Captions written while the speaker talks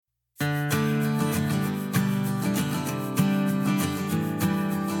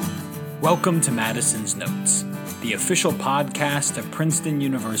Welcome to Madison's Notes, the official podcast of Princeton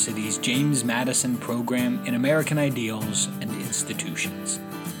University's James Madison Program in American Ideals and Institutions.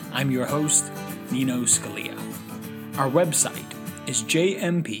 I'm your host, Nino Scalia. Our website is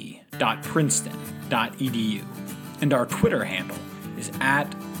jmp.princeton.edu, and our Twitter handle is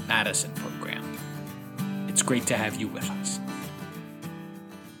 @MadisonProgram. It's great to have you with us.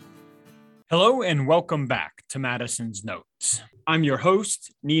 Hello and welcome back to Madison's Notes. I'm your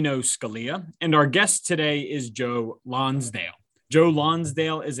host, Nino Scalia, and our guest today is Joe Lonsdale. Joe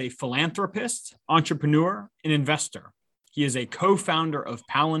Lonsdale is a philanthropist, entrepreneur, and investor. He is a co-founder of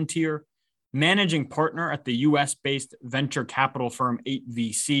Palantir, managing partner at the U.S.-based venture capital firm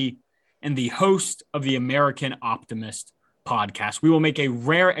 8VC, and the host of the American Optimist podcast. We will make a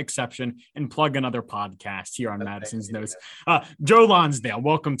rare exception and plug another podcast here on Madison's Notes. Joe Lonsdale,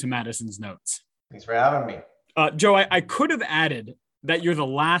 welcome to Madison's Notes. Thanks for having me. Joe, I could have added that you're the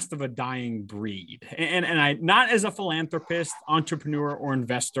last of a dying breed. And I, not as a philanthropist, entrepreneur, or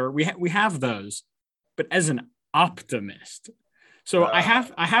investor, we have those, but as an optimist. So I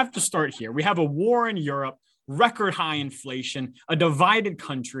have to start here. We have a war in Europe, record high inflation, a divided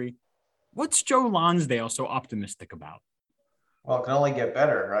country. What's Joe Lonsdale so optimistic about? Well, it can only get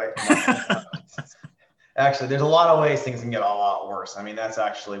better, right? Actually, there's a lot of ways things can get a lot worse. I mean, that's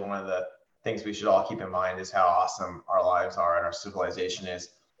actually one of the things we should all keep in mind is how awesome our lives are and our civilization is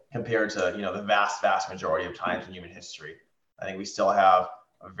compared to, the vast majority of times in human history. I think we still have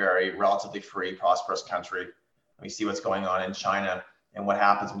a very relatively free, prosperous country. We see what's going on in China, and what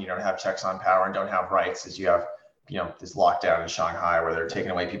happens when you don't have checks on power and don't have rights is you have, this lockdown in Shanghai where they're taking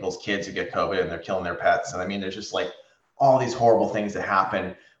away people's kids who get COVID and they're killing their pets. And I mean, there's just like all these horrible things that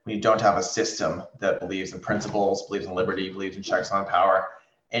happen when you don't have a system that believes in principles, believes in liberty, believes in checks on power.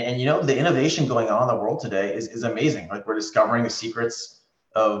 And the innovation going on in the world today is amazing. Like, we're discovering the secrets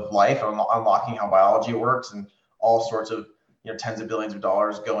of life and unlocking how biology works, and all sorts of, tens of billions of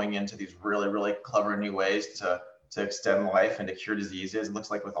dollars going into these really, really clever new ways to extend life and to cure diseases. It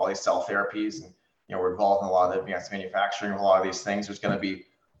looks like with all these cell therapies, and, we're involved in a lot of advanced manufacturing, a lot of these things, there's going to be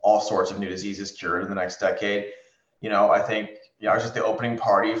all sorts of new diseases cured in the next decade. I think, I was just the opening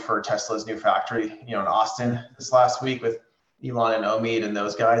party for Tesla's new factory, in Austin this last week with Elon and Omid and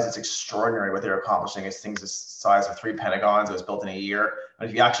those guys. It's extraordinary what they're accomplishing. It's things the size of 3 Pentagons. It was built in a year. But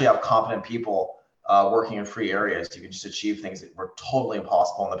if you actually have competent people working in free areas, you can just achieve things that were totally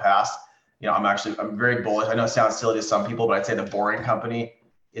impossible in the past. I'm very bullish. I know it sounds silly to some people, but I'd say the Boring Company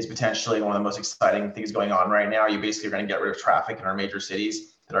is potentially one of the most exciting things going on right now. You basically are going to get rid of traffic in our major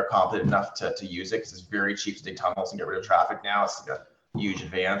cities that are competent enough to use it, because it's very cheap to dig tunnels and get rid of traffic now. It's like a huge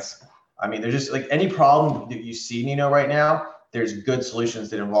advance. I mean, there's just like any problem that you see, right now, there's good solutions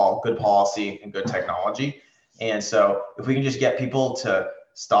that involve good policy and good technology. And so if we can just get people to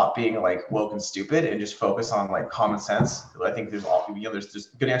stop being like woke and stupid and just focus on like common sense, I think there's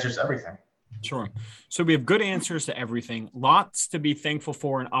good answers to everything. Sure. So we have good answers to everything, lots to be thankful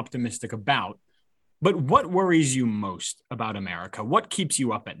for and optimistic about. But what worries you most about America? What keeps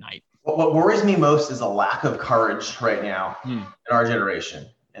you up at night? What worries me most is a lack of courage right now in our generation.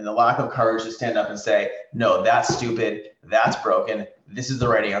 And the lack of courage to stand up and say, no, that's stupid, that's broken, this is the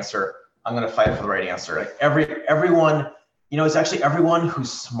right answer, I'm going to fight for the right answer. Like everyone, it's actually everyone who's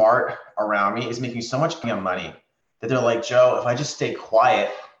smart around me is making so much money that they're like, Joe, if I just stay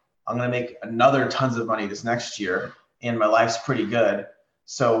quiet, I'm going to make another tons of money this next year, and my life's pretty good.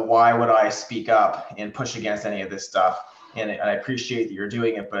 So why would I speak up and push against any of this stuff? And I appreciate that you're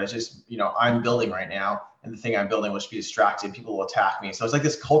doing it, but it's just, I'm building right now. And the thing I'm building will just be distracted. People will attack me. So it's like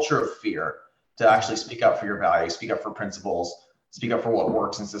this culture of fear to actually speak up for your values, speak up for principles, speak up for what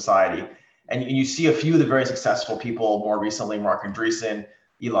works in society. And you see a few of the very successful people more recently, Mark Andreessen,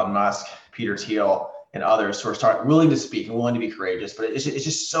 Elon Musk, Peter Thiel, and others who are willing to speak and willing to be courageous. But it's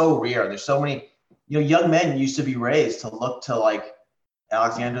just so rare. There's so many, young men used to be raised to look to like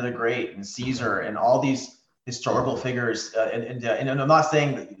Alexander the Great and Caesar and all these historical figures, and I'm not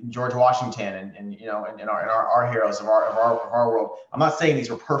saying George Washington and our heroes of our world. I'm not saying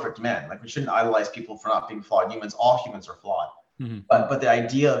these were perfect men. Like, we shouldn't idolize people for not being flawed humans. All humans are flawed. Mm-hmm. But the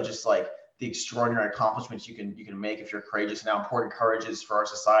idea of just like the extraordinary accomplishments you can make if you're courageous, and how important courage is for our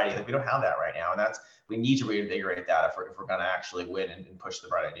society, that we don't have that right now, and we need to reinvigorate that if we're going to actually win and push the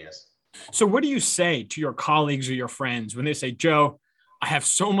right ideas. So what do you say to your colleagues or your friends when they say, Joe, I have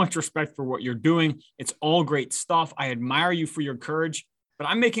so much respect for what you're doing. It's all great stuff. I admire you for your courage, but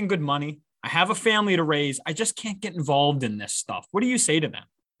I'm making good money. I have a family to raise. I just can't get involved in this stuff. What do you say to them?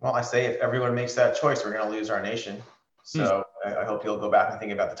 Well, I say if everyone makes that choice, we're going to lose our nation. So I hope you'll go back and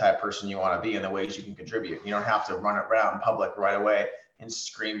think about the type of person you want to be and the ways you can contribute. You don't have to run it around in public right away and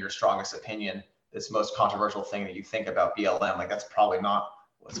scream your strongest opinion, this most controversial thing that you think about BLM. Like that's probably not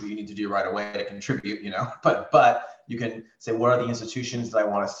what you need to do right away to contribute, but you can say, what are the institutions that I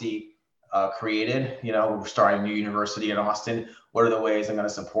want to see created? We're starting a new university in Austin. What are the ways I'm going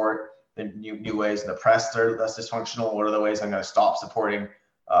to support the new ways in the press that are less dysfunctional? What are the ways I'm going to stop supporting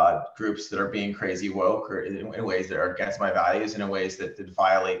groups that are being crazy woke, or in ways that are against my values, and in ways that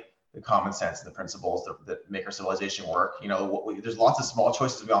violate the common sense and the principles that make our civilization work? There's lots of small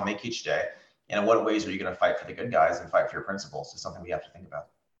choices we all make each day. And in what ways are you going to fight for the good guys and fight for your principles? Is something we have to think about.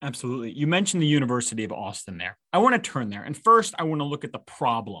 Absolutely. You mentioned the University of Austin there. I want to turn there. And first, I want to look at the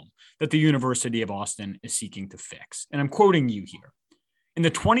problem that the University of Austin is seeking to fix. And I'm quoting you here. In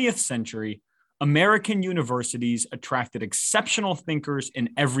the 20th century, American universities attracted exceptional thinkers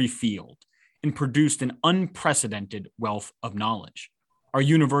in every field and produced an unprecedented wealth of knowledge. Our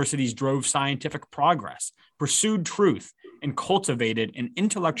universities drove scientific progress, pursued truth, and cultivated an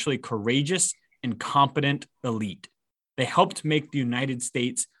intellectually courageous and competent elite. They helped make the United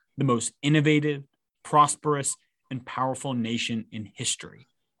States the most innovative, prosperous, and powerful nation in history.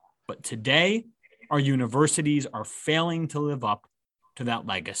 But today, our universities are failing to live up to that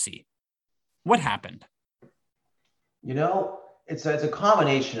legacy. What happened? It's a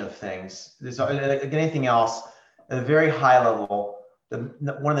combination of things. There's, like anything else, at a very high level,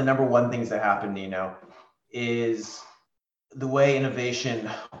 one of the number one things that happened, is the way innovation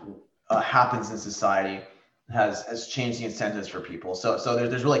happens in society has changed the incentives for people. So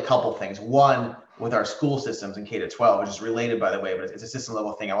there's really a couple things. One, with our school systems in K to 12, which is related, by the way, but it's a system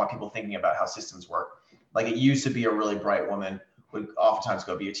level thing. I want people thinking about how systems work. Like it used to be a really bright woman would oftentimes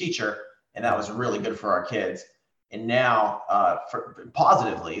go be a teacher, and that was really good for our kids. And now,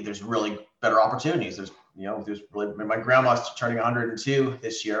 positively, there's really better opportunities. There's really, my grandma's turning 102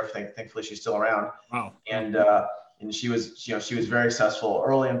 this year. Thankfully, she's still around. Wow. And she was very successful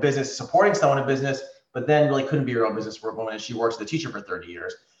early in business, supporting someone in business, but then really couldn't be her own business woman. And she works as a teacher for 30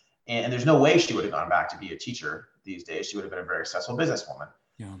 years. And there's no way she would have gone back to be a teacher these days. She would have been a very successful businesswoman.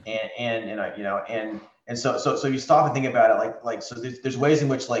 Yeah. And so you stop and think about it, so there's ways in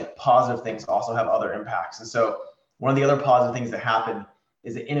which like positive things also have other impacts. And so one of the other positive things that happened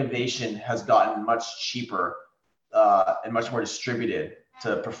is that innovation has gotten much cheaper and much more distributed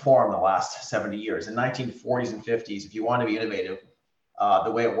to perform the last 70 years. In 1940s and 50s, if you want to be innovative,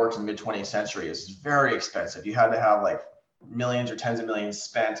 the way it worked in the mid 20th century is very expensive. You had to have like millions or tens of millions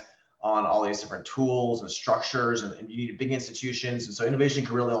spent on all these different tools and structures, and you needed big institutions. And so innovation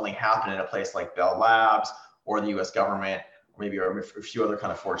could really only happen in a place like Bell Labs or the US government, or maybe a few other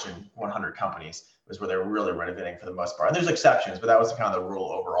kind of Fortune 100 companies was where they were really renovating for the most part. And there's exceptions, but that was kind of the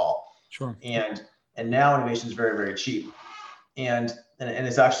rule overall. Sure. And now innovation is very, very cheap. And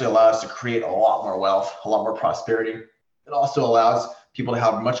it's actually allowed us to create a lot more wealth, a lot more prosperity. It also allows people to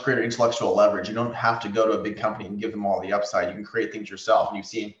have much greater intellectual leverage. You don't have to go to a big company and give them all the upside. You can create things yourself. And you've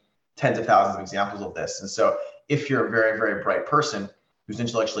seen tens of thousands of examples of this. And so if you're a very, very bright person who's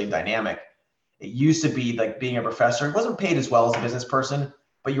intellectually dynamic, it used to be like being a professor. It wasn't paid as well as a business person,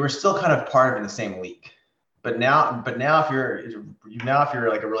 but you were still kind of part of in the same league. But now if you're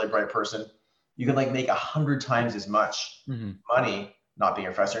like a really bright person, you can like make 100 times as much money not being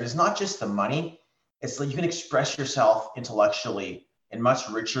a professor. And it's not just the money. It's like you can express yourself intellectually in much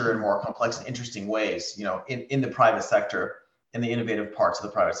richer and more complex and interesting ways, in the private sector, in the innovative parts of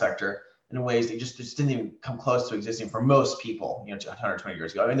the private sector, in ways that just didn't even come close to existing for most people, 120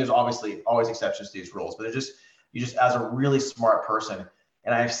 years ago. I mean, there's obviously always exceptions to these rules, but you just as a really smart person,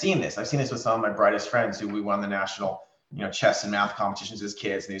 and I've seen this with some of my brightest friends who we won the national, chess and math competitions as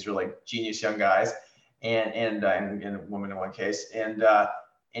kids, and these were like genius young guys, and a woman in one case, and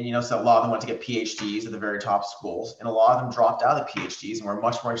so a lot of them went to get PhDs at the very top schools, and a lot of them dropped out of the PhDs and were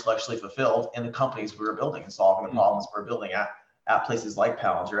much more intellectually fulfilled in the companies we were building and solving the problems we were building at places like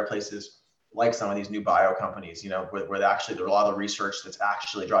Palantir, at places like some of these new bio companies, where actually a lot of the research that's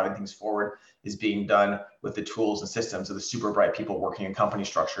actually driving things forward is being done with the tools and systems of the super bright people working in company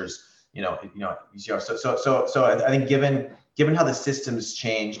structures. So I think given how the system's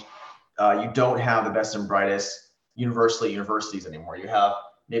changed, you don't have the best and brightest universities anymore. You have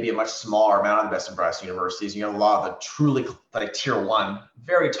maybe a much smaller amount of the best and brightest universities. You have a lot of the truly like tier one,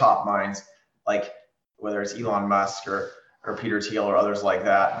 very top minds, like whether it's Elon Musk or Peter Thiel or others like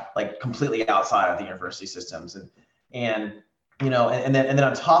that, like completely outside of the university systems. And then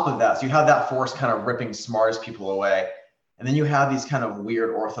on top of that, so you have that force kind of ripping smartest people away. And then you have these kind of weird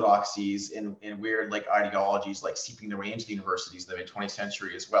orthodoxies and weird like ideologies like seeping their way into the universities in the mid 20th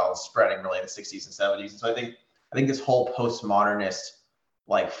century as well, spreading really in the 60s and 70s. And so I think this whole postmodernist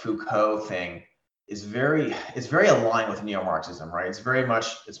like Foucault thing it's very aligned with neo-Marxism, right? It's very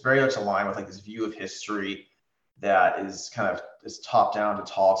much aligned with like this view of history that is kind of this top-down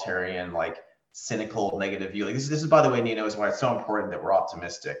totalitarian, like cynical, negative view. Like this is by the way, Nino, is why it's so important that we're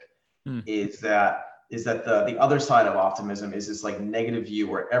optimistic. Is that the other side of optimism is this like negative view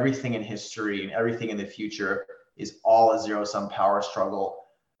where everything in history and everything in the future is all a zero-sum power struggle.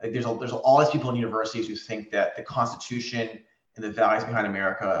 Like there's all these people in universities who think that the Constitution and the values behind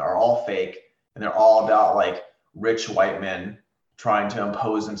America are all fake, and they're all about like rich white men trying to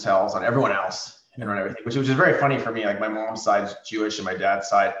impose themselves on everyone else and run everything, which is very funny for me. Like my mom's side is Jewish and my dad's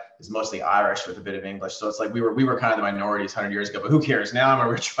side is mostly Irish with a bit of English. So it's like we were kind of the minorities 100 years ago, but who cares? Now I'm a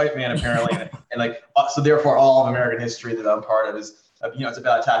rich white man apparently, and like so therefore all of American history that I'm part of is it's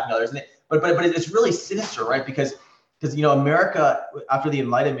about attacking others. But it's really sinister, right? Because America after the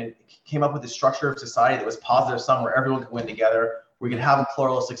Enlightenment came up with this structure of society that was positive sum where everyone could win together, where you could have a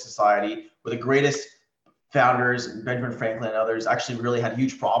pluralistic society, where the greatest founders, Benjamin Franklin and others, actually really had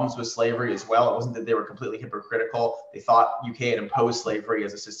huge problems with slavery as well. It wasn't that they were completely hypocritical. They thought UK had imposed slavery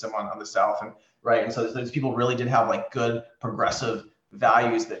as a system on the South, and so those people really did have like good progressive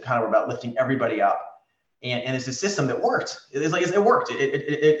values that kind of were about lifting everybody up. And it's a system that worked. It worked.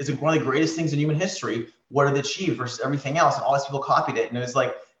 It's one of the greatest things in human history. What it achieved versus everything else, and all these people copied it. And it was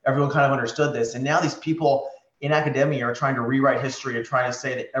like everyone kind of understood this. And now these people in academia are trying to rewrite history and trying to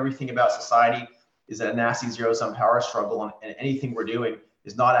say that everything about society is a nasty zero-sum power struggle, and anything we're doing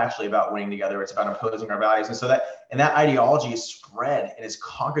is not actually about winning together. It's about imposing our values. And so that ideology is spread and has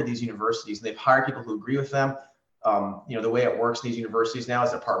conquered these universities, and they've hired people who agree with them. The way it works in these universities now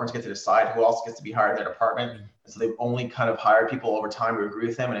is departments get to decide who else gets to be hired in their department. And so they've only kind of hired people over time who agree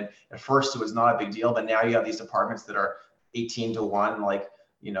with them. And at first it was not a big deal, but now you have these departments that are 18-1, like,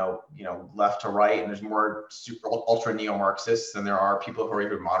 left to right, and there's more super ultra neo-Marxists than there are people who are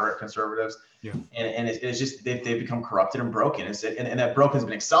even moderate conservatives. Yeah. And it's just they've become corrupted and broken. And that broken has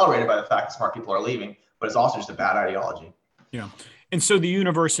been accelerated by the fact that smart people are leaving, but it's also just a bad ideology. Yeah. And so the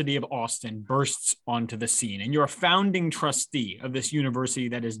University of Austin bursts onto the scene, and you're a founding trustee of this university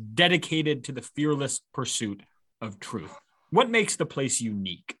that is dedicated to the fearless pursuit of truth. What makes the place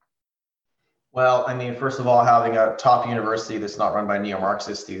unique? Well, I mean, first of all, having a top university that's not run by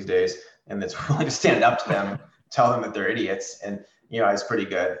neo-Marxists these days, and that's willing to stand up to them, tell them that they're idiots, and it's pretty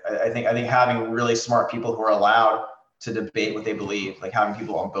good. I think having really smart people who are allowed to debate what they believe, like having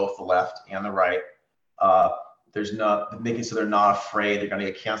people on both the left and the right, making it so they're not afraid they're going to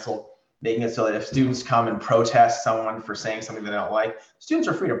get canceled, making it so that if students come and protest someone for saying something they don't like, students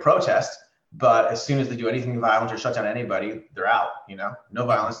are free to protest, but as soon as they do anything violent or shut down anybody, they're out. No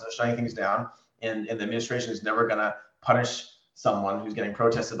violence, no shutting things down. And the administration is never going to punish someone who's getting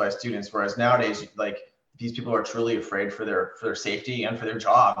protested by students. Whereas nowadays, like these people are truly afraid for their safety and for their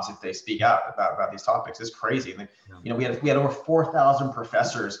jobs if they speak out about these topics. It's crazy. Like, we had over 4,000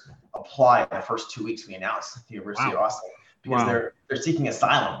 professors apply in the first 2 weeks we announced at the University of Austin because they're seeking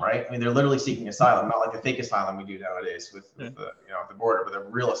asylum, right? I mean, they're literally seeking asylum, not like the fake asylum we do nowadays with the the border, but the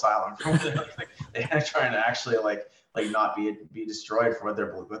real asylum. They're trying to actually like not be destroyed for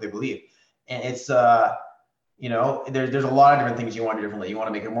what they believe. And it's, there's a lot of different things you want to do differently. You want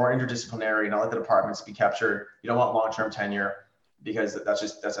to make it more interdisciplinary, not let the departments be captured. You don't want long-term ended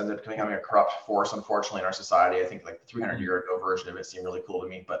up becoming a corrupt force, unfortunately, in our society. I think like the 300-year-ago version of it seemed really cool to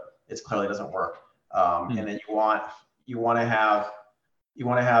me, but it clearly doesn't work. And then you want to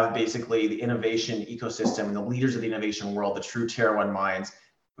have basically the innovation ecosystem and the leaders of the innovation world, the true tier one minds,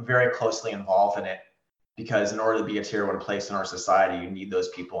 very closely involved in it. Because in order to be a tier one place in our society, you need those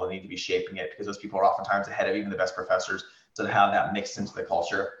people and need to be shaping it, because those people are oftentimes ahead of even the best professors. So to have that mixed into the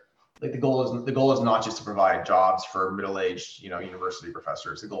culture, like the goal is not just to provide jobs for middle-aged, university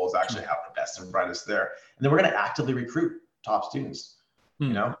professors. The goal is actually to have the best and brightest there. And then we're going to actively recruit top students.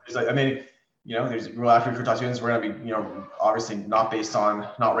 We'll actively recruit top students. We're going to be, obviously not based on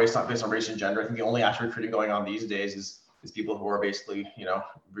race and gender. I think the only active recruiting going on these days is people who are basically,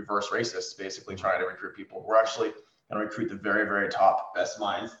 reverse racists, basically trying to recruit people. We're actually going to recruit the very, very top best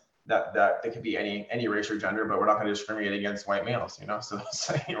minds that could be any race or gender, but we're not going to discriminate against white males, so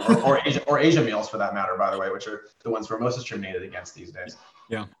or Asian males for that matter, by the way, which are the ones who are most discriminated against these days.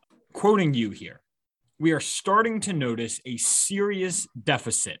 Yeah. Quoting you here, we are starting to notice a serious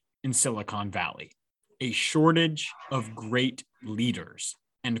deficit in Silicon Valley, a shortage of great leaders.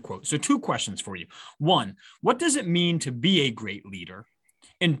 End quote. So 2 questions for you. 1, what does it mean to be a great leader?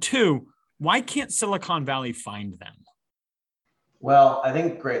 And 2, why can't Silicon Valley find them? Well, I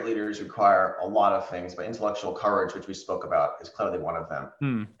think great leaders require a lot of things, but intellectual courage, which we spoke about, is clearly one of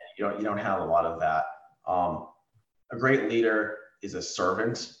them. You don't have a lot of that. A great leader is a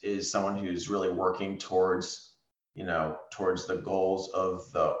servant, is someone who's really working towards, towards the goals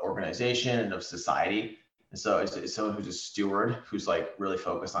of the organization and of society. And so it's someone who's a steward, who's like really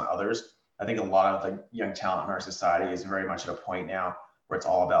focused on others. I think a lot of the young talent in our society is very much at a point now where it's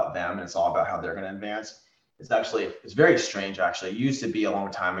all about them and it's all about how they're going to advance. It's very strange, actually. It used to be a long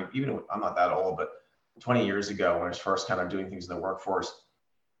time, even I'm not that old, but 20 years ago when I was first kind of doing things in the workforce,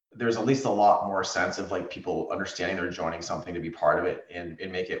 there's at least a lot more sense of like people understanding they're joining something to be part of it and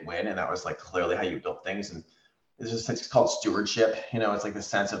make it win. And that was like clearly how you built things. And it's called stewardship. It's like the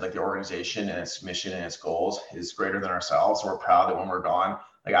sense of like the organization and its mission and its goals is greater than ourselves. So we're proud that when we're gone,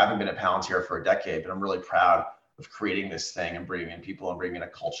 like I haven't been at Palantir for a decade, but I'm really proud of creating this thing and bringing in people and bringing in a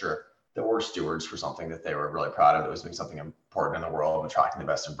culture that were stewards for something that they were really proud of, that was doing something important in the world, of attracting the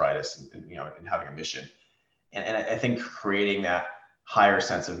best and brightest, and having a mission. And I think creating that higher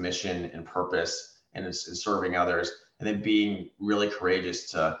sense of mission and purpose and serving others, and then being really courageous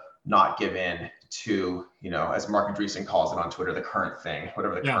to not give in to, as Mark Andreessen calls it on Twitter, the current thing,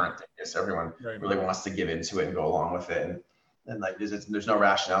 whatever the current thing is. Everyone really wants to give into it and go along with it. And like, there's no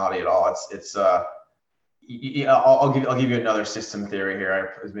rationality at all. I'll give you another system theory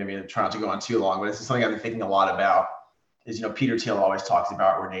here. I maybe try not to go on too long, but this is something I've been thinking a lot about. Is Peter Thiel always talks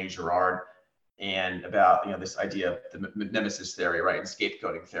about Rene Girard and about this idea of the nemesis theory, right, and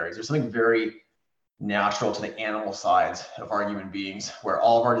scapegoating theories. There's something very natural to the animal sides of our human beings, where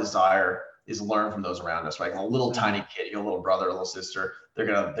all of our desire is learned from those around us, right? And a little tiny kid, your little brother, a little sister, they're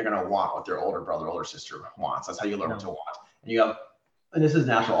gonna want what their older brother, older sister wants. That's how you learn what to want. And this is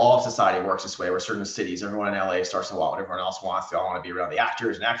natural. All of society works this way. Where certain cities, everyone in LA starts to want what everyone else wants. They all want to be around the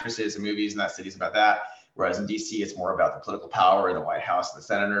actors and actresses and movies, and that city's about that. Whereas in DC, it's more about the political power and the White House and the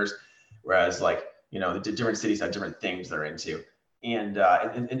senators. Whereas the different cities have different things they're into. And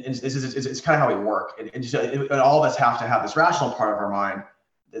it's kind of how we work. And all of us have to have this rational part of our mind.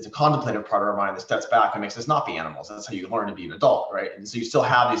 It's a contemplative part of our mind that steps back and makes us not be animals. That's how you learn to be an adult, right? And so you still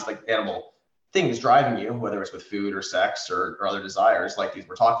have these like animal things driving you, whether it's with food or sex or other desires like these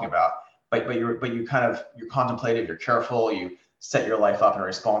we're talking about. But you're contemplative, you're careful, you set your life up in a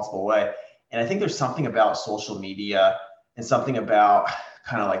responsible way. And I think there's something about social media and something about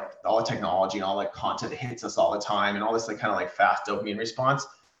kind of like all the technology and all that content that hits us all the time and all this like kind of like fast dopamine response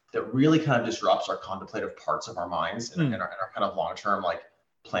that really kind of disrupts our contemplative parts of our minds and our kind of long-term like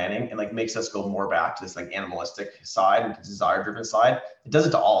planning, and like makes us go more back to this like animalistic side and desire driven side. It does it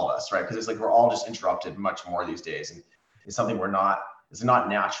to all of us, right? Because it's like we're all just interrupted much more these days, and it's something it's not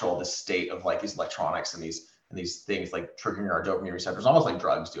natural, this state of like these electronics and these things like triggering our dopamine receptors, almost like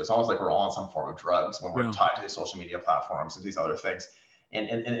drugs do. It's almost like we're all on some form of drugs when we're tied to these social media platforms and these other things,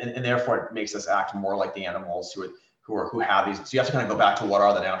 and therefore it makes us act more like the animals who have these. So you have to kind of go back to what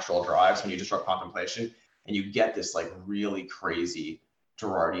are the natural drives when you disrupt contemplation, and you get this like really crazy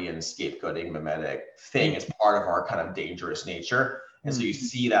Girardian scapegoating mimetic thing as part of our kind of dangerous nature. And so you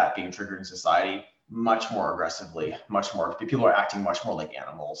see that being triggered in society much more aggressively, much more. People are acting much more like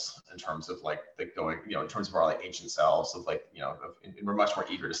animals in terms of like the going, in terms of our like ancient selves of like, and we're much more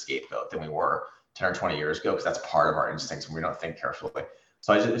eager to scapegoat than we were 10 or 20 years ago, because that's part of our instincts when we don't think carefully.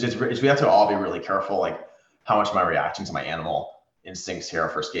 So we have to all be really careful, like how much am I reacting to my animal instincts here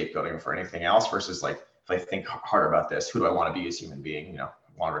for scapegoating or for anything else, versus like, if I think harder about this, who do I want to be as a human being,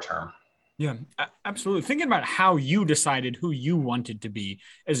 longer term? Yeah, absolutely. Thinking about how you decided who you wanted to be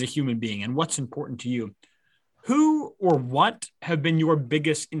as a human being and what's important to you. Who or what have been your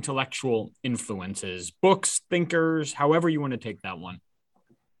biggest intellectual influences? Books, thinkers, however you want to take that one.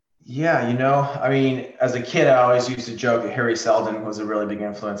 Yeah, I mean, as a kid, I always used to joke that Harry Seldon was a really big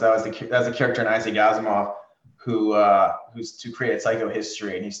influence. That was the character in Isaac Asimov who's to create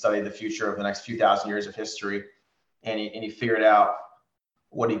psychohistory, and he studied the future of the next few thousand years of history, and he figured out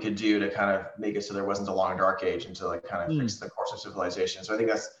what he could do to kind of make it so there wasn't a long dark age and to like kind of fix the course of civilization. So I think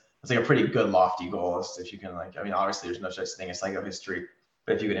that's like a pretty good lofty goal, is if you can like, I mean, obviously there's no such thing as psychohistory,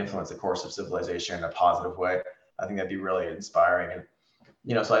 but if you can influence the course of civilization in a positive way, I think that'd be really inspiring.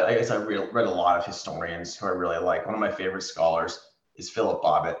 And so I guess I read a lot of historians who I really like. One of my favorite scholars is Philip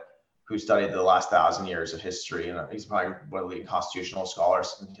Bobbitt, who studied the last 1,000 years of history, and he's probably one of the leading constitutional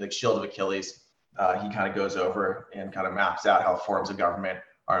scholars. Like Shield of Achilles, he kind of goes over and kind of maps out how forms of government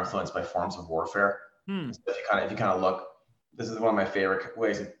are influenced by forms of warfare. So if you kind of look, this is one of my favorite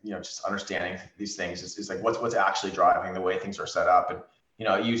ways of just understanding these things is like what's actually driving the way things are set up. And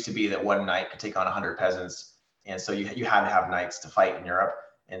it used to be that one knight could take on 100 peasants, and so you had to have knights to fight in Europe.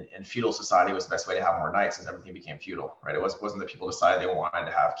 And feudal society was the best way to have more knights, as everything became feudal, right? It wasn't that people decided they wanted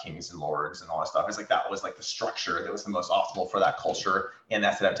to have kings and lords and all that stuff. It's like that was like the structure that was the most optimal for that culture and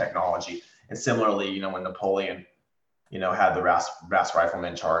that set of technology. And similarly, when Napoleon had the RAS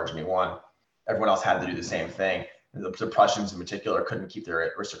riflemen charge and he won. Everyone else had to do the same thing. The Prussians in particular couldn't keep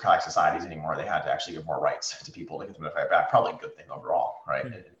their aristocratic societies anymore. They had to actually give more rights to people to get them to fight back. Probably a good thing overall, right?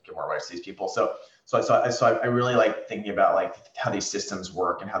 And give more rights to these people. So I really like thinking about like how these systems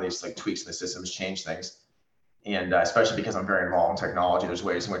work and how these like tweaks in the systems change things. And especially because I'm very involved in technology, there's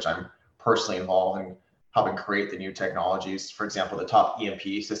ways in which I'm personally involved in helping create the new technologies. For example, the top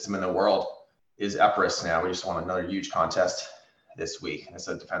EMP system in the world is EPRIS now. We just won another huge contest this week. And it's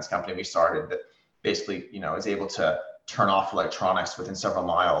a defense company we started that basically, is able to turn off electronics within several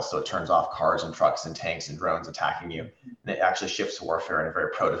miles. So it turns off cars and trucks and tanks and drones attacking you. And it actually shifts warfare in a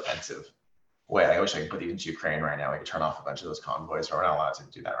very pro-defensive way. I wish I could put these into Ukraine right now. We could turn off a bunch of those convoys, but we're not allowed to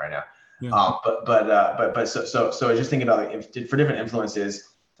do that right now. Yeah. So just thinking about like, for different influences,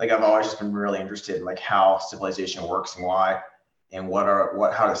 like I've always just been really interested in like how civilization works and why, and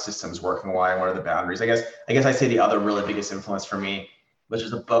how the systems work and why, and what are the boundaries. I guess I say the other really biggest influence for me, which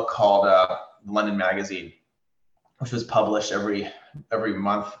is a book called London Magazine, which was published every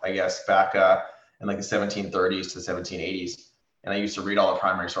month, I guess, back in like the 1730s to the 1780s. And I used to read all the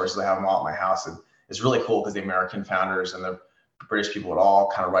primary sources. I have them all at my house, and it's really cool because the American founders and the British people would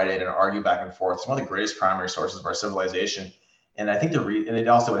all kind of write in and argue back and forth. It's one of the greatest primary sources of our civilization. And I think and it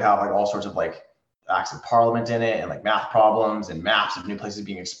also would have like all sorts of like acts of parliament in it and like math problems and maps of new places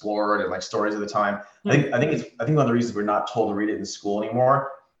being explored and like stories of the time. I think one of the reasons we're not told to read it in school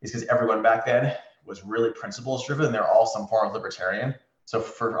anymore is because everyone back then was really principles driven and they're all some form of libertarian. So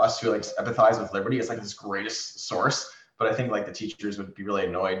for us to like empathize with liberty, it's like this greatest source. But I think like the teachers would be really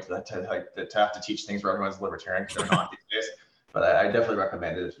annoyed to have to teach things where everyone's libertarian because they're not these days. But I definitely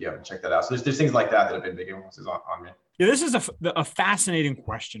recommend it if you haven't checked that out. So there's things like that have been big influences on me. Yeah, this is a fascinating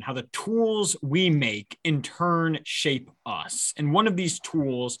question, how the tools we make in turn shape us. And one of these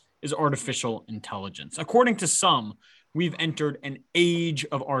tools is artificial intelligence. According to some, we've entered an age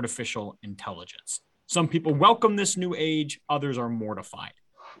of artificial intelligence. Some people welcome this new age, others are mortified.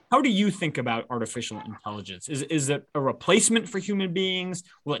 How do you think about artificial intelligence? Is it a replacement for human beings?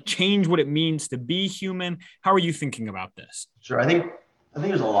 Will it change what it means to be human? How are you thinking about this? Sure. I think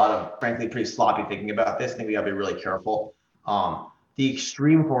there's a lot of, frankly, pretty sloppy thinking about this. I think we got to be really careful. The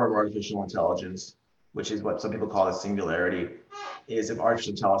extreme form of artificial intelligence, which is what some people call the singularity, is if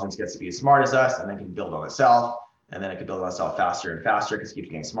artificial intelligence gets to be as smart as us and then can build on itself, and then it can build on itself faster and faster because it keeps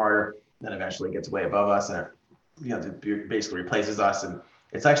getting smarter, then eventually gets way above us and it basically replaces us. And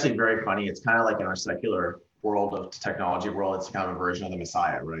it's actually very funny. It's kind of like in our secular world of technology world, it's kind of a version of the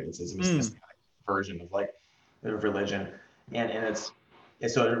Messiah, right? It's this kind of version of like of religion, and I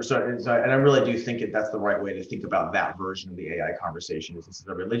really do think that's the right way to think about that version of the AI conversation. Is this is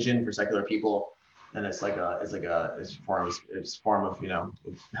a religion for secular people, and it's a form of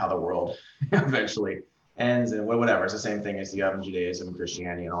how the world eventually ends and whatever. It's the same thing as you have in Judaism and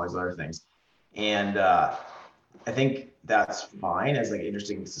Christianity and all these other things, and I think that's fine as like an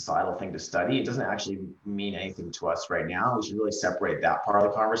interesting societal thing to study. It doesn't actually mean anything to us right now. We should really separate that part of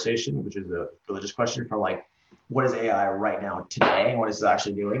the conversation, which is the religious question, from like, what is AI right now today and what is it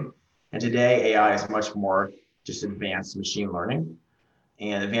actually doing? And today AI is much more just advanced machine learning.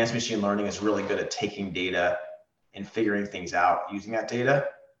 And advanced machine learning is really good at taking data and figuring things out using that data.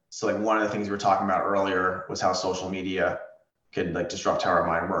 So like one of the things we were talking about earlier was how social media could like disrupt how our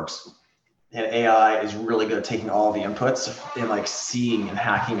mind works. And AI is really good at taking all the inputs and like seeing and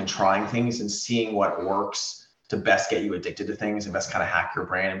hacking and trying things and seeing what works to best get you addicted to things and best kind of hack your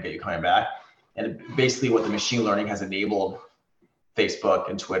brain and get you coming back. And basically what the machine learning has enabled Facebook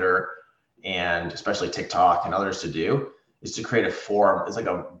and Twitter and especially TikTok and others to do is to create it's like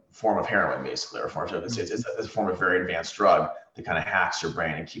a form of heroin basically, or it's a form of very advanced drug that kind of hacks your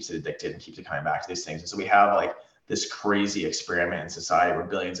brain and keeps it addicted and keeps it coming back to these things. And so we have like this crazy experiment in society where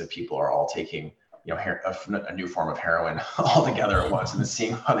billions of people are all taking, a new form of heroin all together at once and then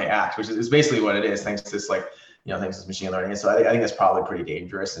seeing how they act, which is basically what it is, thanks to this thanks to machine learning. And so I think that's probably pretty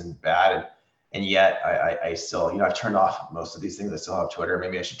dangerous and bad. And yet I still, I've turned off most of these things. I still have Twitter.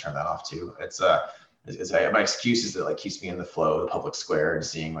 Maybe I should turn that off too. My excuse is that like keeps me in the flow of the public square and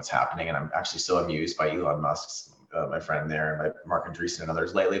seeing what's happening. And I'm actually so amused by Elon Musk's, my friend there, and by Mark Andreessen and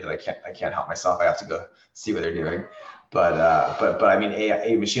others lately that I can't help myself. I have to go see what they're doing. But I mean,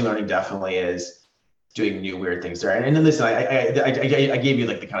 AI, machine learning definitely is doing new weird things there. And then listen, I gave you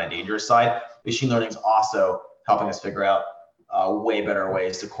like the kind of dangerous side. Machine learning is also helping us figure out way better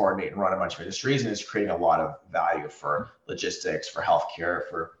ways to coordinate and run a bunch of industries, and it's creating a lot of value for logistics, for healthcare,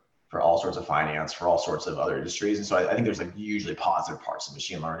 for all sorts of finance, for all sorts of other industries. And so I think there's like hugely positive parts of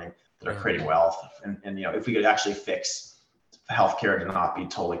machine learning that are creating wealth. And if we could actually fix healthcare to not be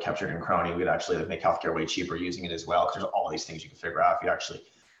totally captured in crony. We'd actually like, make healthcare way cheaper using it as well, because there's all these things you can figure out if you actually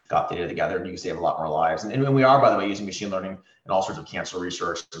got the data together, and you can save a lot more lives. And we are, by the way, using machine learning and all sorts of cancer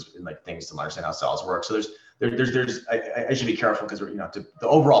research and like things to understand how cells work. So I should be careful, because the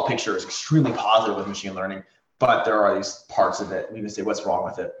overall picture is extremely positive with machine learning, but there are these parts of it. We can say what's wrong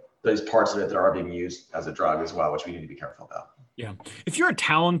with it. There's parts of it that are being used as a drug as well, which we need to be careful about. Yeah. If you're a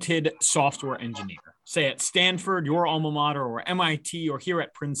talented software engineer, say at Stanford, your alma mater, or MIT, or here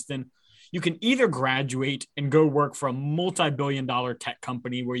at Princeton, you can either graduate and go work for a multi-billion-dollar tech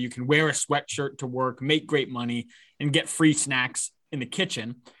company where you can wear a sweatshirt to work, make great money, and get free snacks in the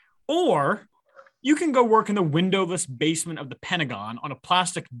kitchen, or you can go work in the windowless basement of the Pentagon on a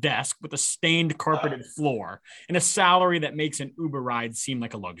plastic desk with a stained carpeted floor and a salary that makes an Uber ride seem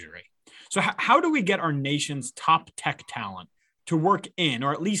like a luxury. So how do we get our nation's top tech talent to work in,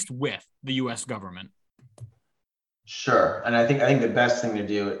 or at least with, the U.S. government? Sure. And I think the best thing to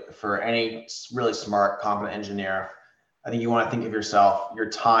do for any really smart, competent engineer, I think you want to think of yourself, your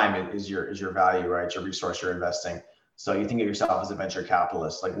time is your value, right? It's your resource you're investing. So you think of yourself as a venture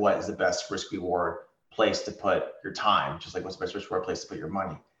capitalist, like what is the best risk reward place to put your time? Just like what's the best risk reward place to put your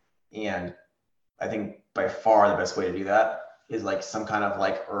money? And I think by far the best way to do that is like some kind of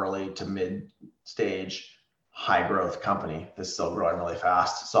like early to mid stage, high growth company that's still growing really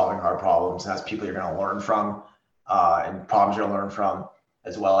fast, solving hard problems, and has people you're going to learn from, and problems you'll learn from,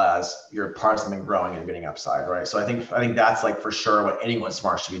 as well as you're part of something growing and getting upside, right? So I think that's like for sure what anyone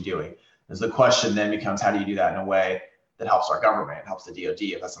smart should be doing. Is the question then becomes, how do you do that in a way that helps our government, helps the DoD,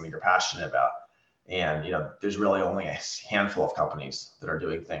 if that's something you're passionate about? And there's really only a handful of companies that are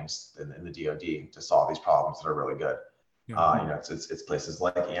doing things in the DoD to solve these problems that are really good. Yeah. It's places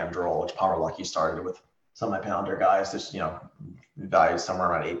like Anduril, which Palmer Luckey started with some of my Palantir guys. There's valued somewhere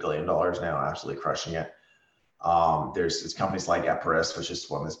around $8 billion now, absolutely crushing it. It's companies like Epirus, which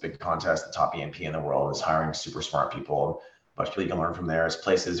just won this big contest. The top EMP in the world is hiring super smart people. A bunch of people you can learn from there. It's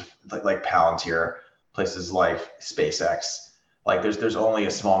places like Palantir, places like SpaceX. Like there's only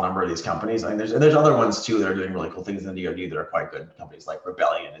a small number of these companies. I mean, there's other ones too that are doing really cool things in the DoD that are quite good. Companies like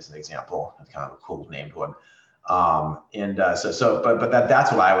Rebellion is an example. It's kind of a cool named one.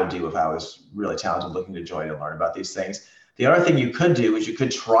 That's what I would do if I was really talented, looking to join and learn about these things. The other thing you could do is you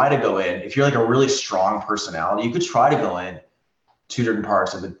could try to go in, if you're like a really strong personality, you could try to go in to different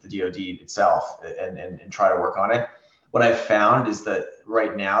parts of the DoD itself and try to work on it. What I've found is that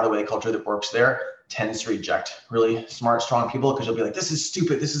right now, the way the culture that works there tends to reject really smart, strong people, because you'll be like, this is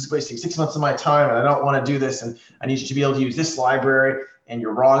stupid. This is wasting 6 months of my time, and I don't want to do this. And I need you to be able to use this library, and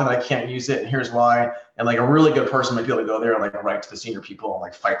you're wrong, and I can't use it. And here's why. And like a really good person might be able to go there and like write to the senior people and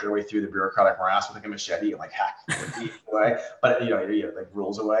like fight their way through the bureaucratic morass with like a machete and like hack away, but like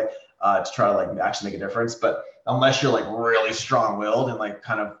rules away to try to like actually make a difference. But unless you're like really strong-willed and like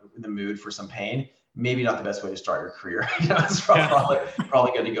kind of in the mood for some pain, maybe not the best way to start your career. It's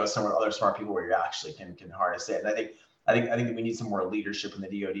probably good to go somewhere with other smart people where you actually can harness it. And I think that we need some more leadership in the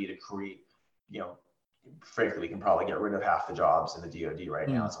DoD to create, frankly, we can probably get rid of half the jobs in the DoD right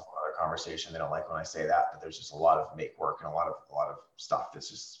now. It's a whole other conversation. They don't like when I say that, but there's just a lot of make work and a lot of stuff that's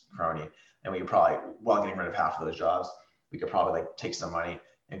just crony. And we could probably, while getting rid of half of those jobs, we could probably like take some money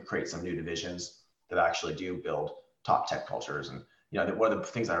and create some new divisions that actually do build top tech cultures. And one of the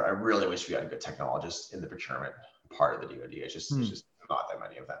things I really wish we had good technologists in the procurement part of the DoD. It's just not that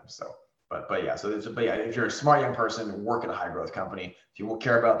many of them. So, but yeah. If you're a smart young person, work at a high growth company, if you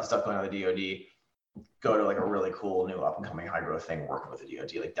care about the stuff going on in the DoD, go to like a really cool new up and coming high growth thing, working with the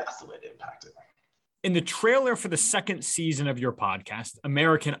DoD. Like that's the way to impact it. In the trailer for the second season of your podcast,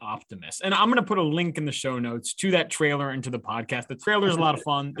 American Optimist, and I'm going to put a link in the show notes to that trailer and to the podcast. The trailer is a lot of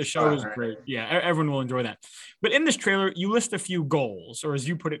fun. The show is great. Yeah, everyone will enjoy that. But in this trailer, you list a few goals, or as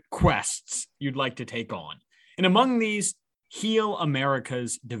you put it, quests you'd like to take on. And among these, heal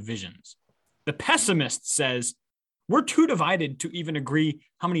America's divisions. The pessimist says, we're too divided to even agree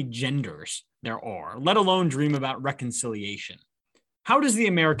how many genders there are, let alone dream about reconciliation. How does the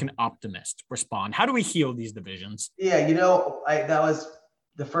American Optimist respond? How do we heal these divisions? Yeah, that was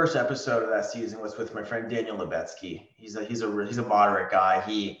the first episode of that season was with my friend Daniel Lebetsky. He's a moderate guy.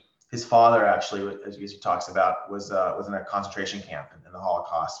 His father actually, as he talks about, was in a concentration camp in the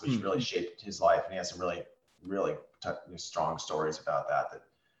Holocaust, which really shaped his life. And he has some really, really strong stories about that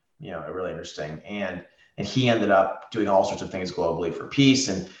are really interesting. And he ended up doing all sorts of things globally for peace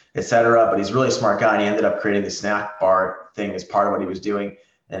and et cetera. But he's a really smart guy. And he ended up creating the snack bar thing as part of what he was doing.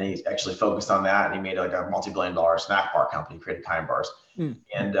 And he actually focused on that. And he made like a multi-billion-dollar snack bar company, created Kind Bars. So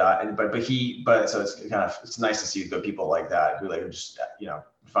it's nice to see good people like that who like just,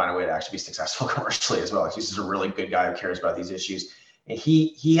 find a way to actually be successful commercially as well. He's just a really good guy who cares about these issues. And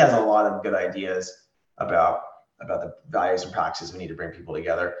he has a lot of good ideas about the values and practices we need to bring people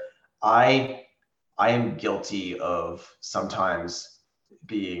together. I am guilty of sometimes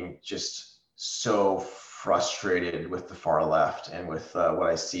being just so frustrated with the far left and with what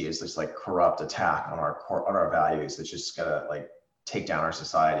I see is this like corrupt attack on our values that's just gonna like take down our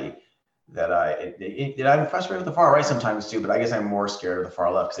society. That I'm frustrated with the far right sometimes too, but I guess I'm more scared of the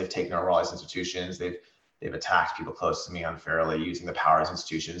far left because they've taken over all these institutions. They've attacked people close to me unfairly using the power of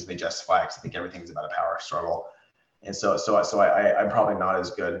institutions. They justify it because I think everything's about a power struggle. And so I'm probably not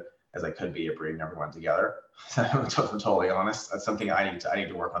as good as I could be at bringing everyone together. I'm totally honest. That's something I need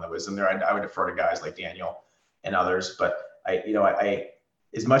to work on the wisdom there. I would defer to guys like Daniel and others, but I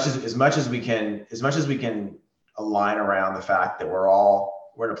as much as we can align around the fact that we're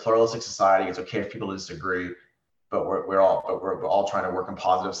in a pluralistic society. It's okay if people disagree, but we're all trying to work in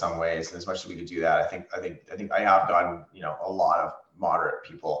positive some ways. And as much as we could do that, I think I have gotten a lot of moderate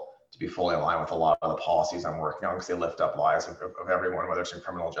people to be fully aligned with a lot of the policies I'm working on because they lift up lives of everyone, whether it's in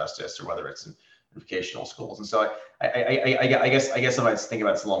criminal justice or whether it's in vocational schools. And so I guess if I think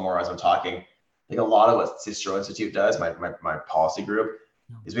about this a little more as I'm talking, I think a lot of what Cicero Institute does, my policy group,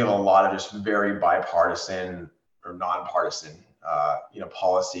 is we have a lot of just very bipartisan or nonpartisan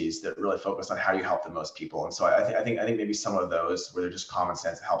policies that really focus on how you help the most people. And so I think maybe some of those where they're just common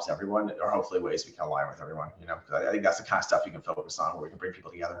sense that helps everyone are hopefully ways we can align with everyone, because I think that's the kind of stuff you can focus on where we can bring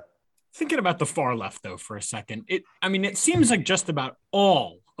people together. Thinking about the far left, though, for a second, it seems like just about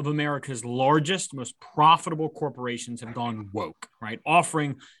all of America's largest, most profitable corporations have gone woke, right?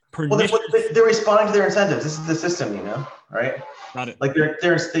 Offering pernicious... Well, they're responding to their incentives. This is the system, right? Got it. Like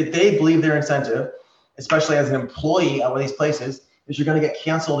they believe their incentive, especially as an employee at one of these places, is you're going to get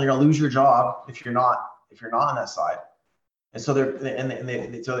canceled and you're going to lose your job if you're not on that side. And so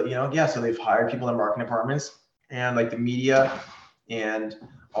so they've hired people in marketing departments and like the media and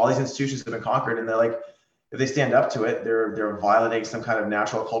all these institutions have been conquered, and they're like, if they stand up to it, they're violating some kind of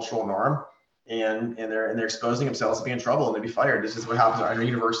natural cultural norm, and they're exposing themselves to be in trouble and they'd be fired. This is what happens at our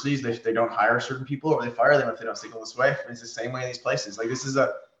universities. They don't hire certain people, or they fire them if they don't signal this way. It's the same way in these places. Like this is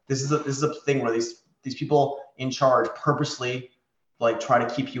a thing where these people in charge purposely like try to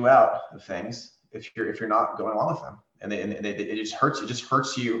keep you out of things if you're not going along with them, and it just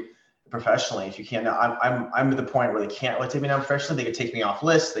hurts you professionally if you can't. Now I'm at the point where they can't really take me down professionally. They can take me off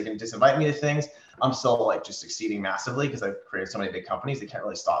lists. They can disinvite me to things. I'm still like just succeeding massively because I've created so many big companies. They can't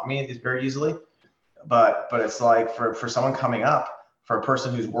really stop me very easily. But it's like for someone coming up, for a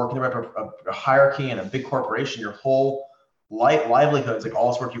person who's working their way up a hierarchy in a big corporation, your whole livelihood is like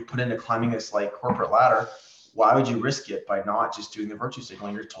all this work you put into climbing this like corporate ladder. Why would you risk it by not just doing the virtue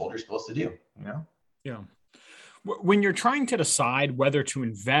signaling you're told you're supposed to do? Yeah. When you're trying to decide whether to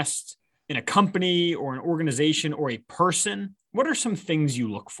invest in a company or an organization or a person, what are some things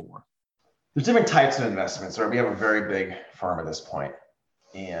you look for? There's different types of investments. Right? We have a very big firm at this point,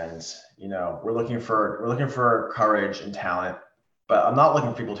 and we're looking for courage and talent, but I'm not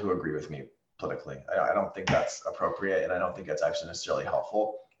looking for people to agree with me politically. I don't think that's appropriate, and I don't think that's actually necessarily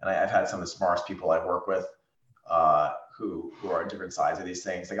helpful. And I've had some of the smartest people I work with who are on different sides of these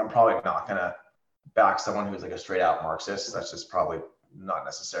things. Like I'm probably not gonna back someone who's like a straight out Marxist. That's just probably not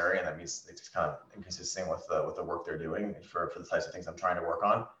necessary, and that means it's kind of inconsistent with the work they're doing for the types of things I'm trying to work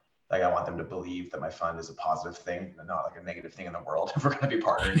on. Like I want them to believe that my fund is a positive thing and not like a negative thing in the world if we're going to be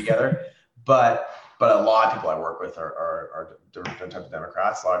partnering together. But a lot of people I work with are different types of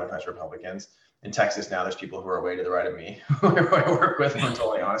Democrats, a lot of different types of Republicans. In Texas now, there's people who are way to the right of me who I work with, if I'm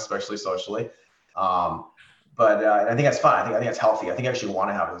totally honest, especially socially. But I think that's fine. I think that's healthy. I think I actually want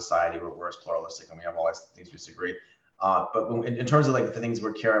to have a society where it's pluralistic and we have all these things we disagree. But in terms of like the things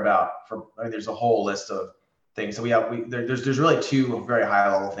we care about, there's a whole list of things. So there's really two very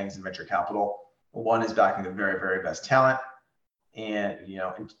high level things in venture capital. One is backing the very, very best talent, and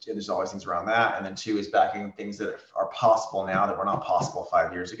and there's always things around that. And then two is backing things that are possible now that were not possible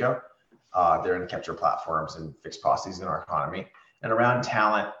 5 years ago. They're in capture platforms and fixed processes in our economy. And around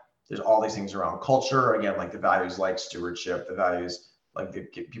talent, there's all these things around culture. Again, like the values like stewardship, the values like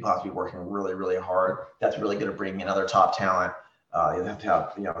people have to be working really, really hard. That's really going to bring in other top talent. You have to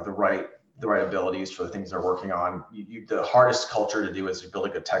have the right abilities for the things they're working on. The hardest culture to do is to build a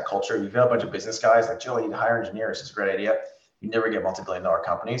good tech culture. You've got a bunch of business guys like, Joe, you need to hire engineers. It's a great idea. You never get multi-billion-dollar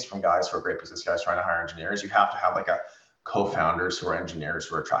companies from guys who are great business guys trying to hire engineers. You have to have like a co-founders who are engineers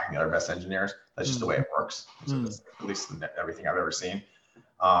who are attracting the other best engineers. That's just the way it works. So that's at least everything I've ever seen.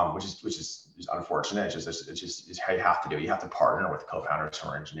 which is unfortunate. It's just how you have to do it. You have to partner with co-founders who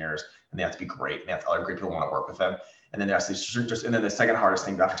are engineers, and they have to be great. And they have other great people want to work with them. And then and then the second hardest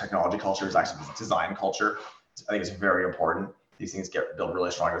thing after technology culture is actually design culture. I think it's very important. These things build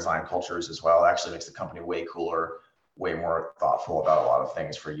really strong design cultures as well. It actually makes the company way cooler, way more thoughtful about a lot of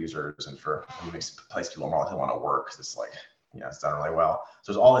things for users, and it makes the place people more likely want to work because it's like, it's done really well.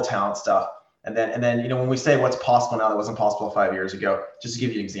 So there's all the talent stuff. And then, when we say what's possible now that wasn't possible 5 years ago, just to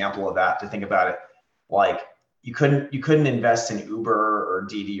give you an example of that, to think about it, like you couldn't invest in Uber or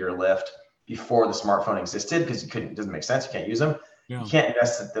Didi or Lyft before the smartphone existed because it doesn't make sense. You can't use them. Yeah. You can't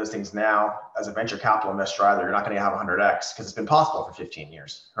invest in those things now as a venture capital investor either. You're not going to have 100x because it's been possible for 15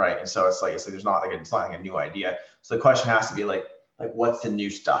 years, right? And so it's like there's not like it's not like a new idea. So the question has to be like what's the new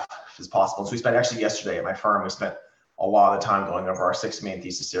stuff is possible? So we spent actually yesterday at my firm, we spent a lot of the time going over our 6 main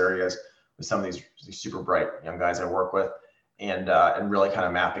thesis areas with some of these super bright young guys I work with, and really kind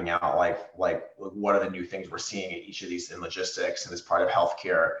of mapping out like what are the new things we're seeing in each of these in logistics and as part of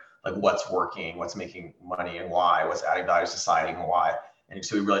healthcare, like what's working, what's making money and why, what's adding value to society and why. And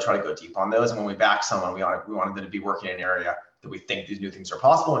so we really try to go deep on those. And when we back someone, we wanted them to be working in an area that we think these new things are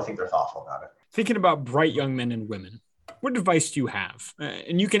possible and I think they're thoughtful about it. Thinking about bright young men and women, what advice do you have?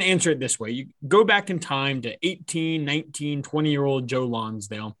 And you can answer it this way. You go back in time to 18, 19, 20-year-old Joe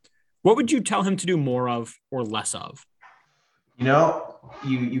Lonsdale. What would you tell him to do more of or less of?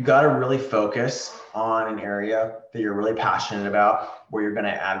 You got to really focus on an area that you're really passionate about, where you're going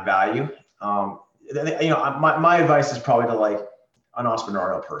to add value. My advice is probably to like an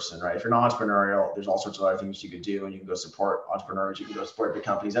entrepreneurial person, right? If you're not entrepreneurial, there's all sorts of other things you could do, and you can go support entrepreneurs, you can go support big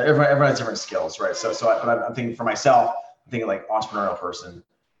companies. Everyone has different skills, right? But I'm thinking for myself, I'm thinking like entrepreneurial person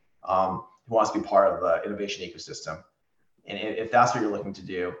who wants to be part of the innovation ecosystem. And if that's what you're looking to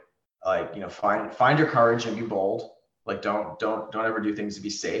do, like, find your courage and be bold. Like, don't ever do things to be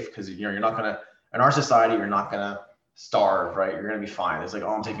safe, because you're not gonna, in our society, you're not gonna starve, right? You're gonna be fine. It's like, oh,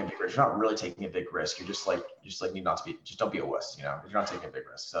 I'm taking a big risk. You're not really taking a big risk. You're just need not to be. Just don't be a wuss. You're not taking a big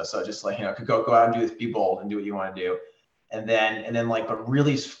risk. So just like, go out and be bold and do what you want to do, and then like, but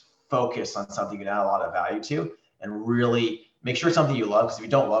really focus on something you can add a lot of value to, and really make sure it's something you love. Because if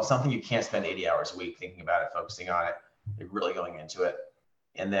you don't love something, you can't spend 80 hours a week thinking about it, focusing on it, like really going into it.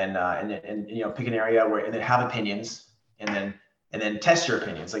 And then pick an area and then have opinions, and then test your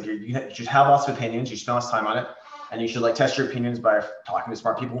opinions. Like you should have lots of opinions. You should spend lots of time on it, and you should like test your opinions by talking to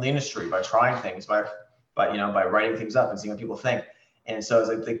smart people in the industry, by trying things, by writing things up and seeing what people think. And so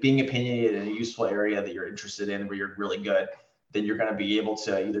it's like being opinionated in a useful area that you're interested in, where you're really good. Then you're going to be able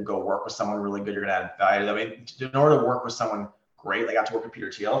to either go work with someone really good. You're going to add value. I mean, in order to work with someone great, I got to work with Peter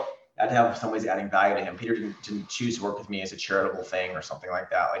Thiel. I had to have some ways adding value to him. Peter didn't choose to work with me as a charitable thing or something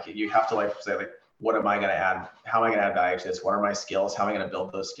like that. Like, you have to say like, what am I going to add? How am I going to add value to this? What are my skills? How am I going to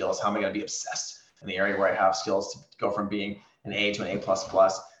build those skills? How am I going to be obsessed in the area where I have skills to go from being an A to an A++?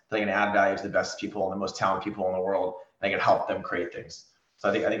 That I can add value to the best people and the most talented people in the world. And I can help them create things. So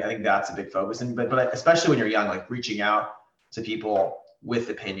I think that's a big focus. And but especially when you're young, like reaching out to people with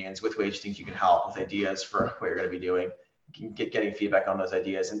opinions, with ways you think you can help, with ideas for what you're going to be doing. Getting feedback on those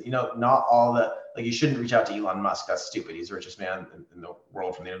ideas. And not all you shouldn't reach out to Elon Musk. That's stupid. He's the richest man in the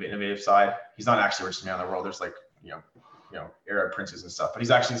world from the innovative side. He's not actually the richest man in the world. There's like Arab princes and stuff, but he's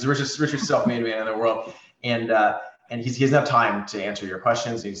the richest self-made man in the world. And he doesn't have time to answer your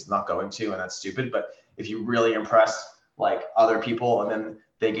questions. He's not going to, and that's stupid. But if you really impress like other people, and then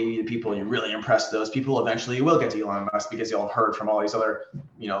they get you the people, and you really impress those people, eventually you will get to Elon Musk, because you'll have heard from all these other,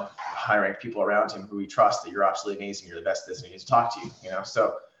 high-ranked people around him who he trusts that you're absolutely amazing, you're the best at this, and he needs to talk to you,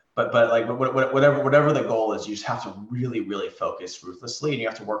 So, but whatever the goal is, you just have to really, really focus ruthlessly, and you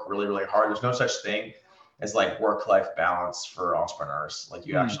have to work really, really hard. There's no such thing as like work-life balance for entrepreneurs. Like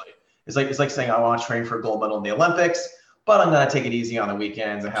it's like saying, I want to train for a gold medal in the Olympics, but I'm going to take it easy on the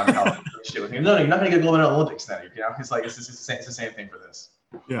weekends and have health shit with me. No, you're not going to get a gold medal in the Olympics then. It's the same thing for this.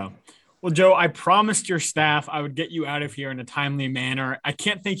 Yeah. Well, Joe, I promised your staff I would get you out of here in a timely manner. I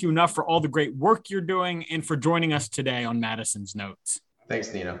can't thank you enough for all the great work you're doing and for joining us today on Madison's Notes.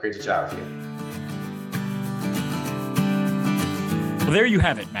 Thanks, Nino. Great to chat with you. Well, there you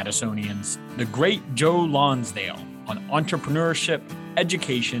have it, Madisonians. The great Joe Lonsdale on entrepreneurship,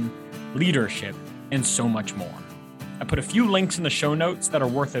 education, leadership, and so much more. I put a few links in the show notes that are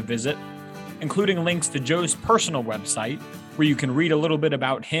worth a visit, including links to Joe's personal website, where you can read a little bit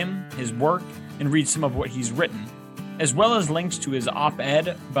about him, his work, and read some of what he's written, as well as links to his op-ed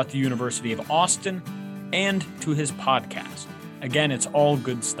about the University of Austin and to his podcast. Again, it's all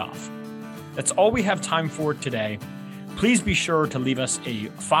good stuff. That's all we have time for today. Please be sure to leave us a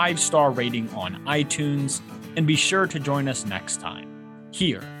 5-star rating on iTunes, and be sure to join us next time.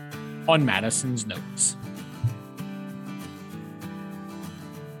 here on Madison's Notes.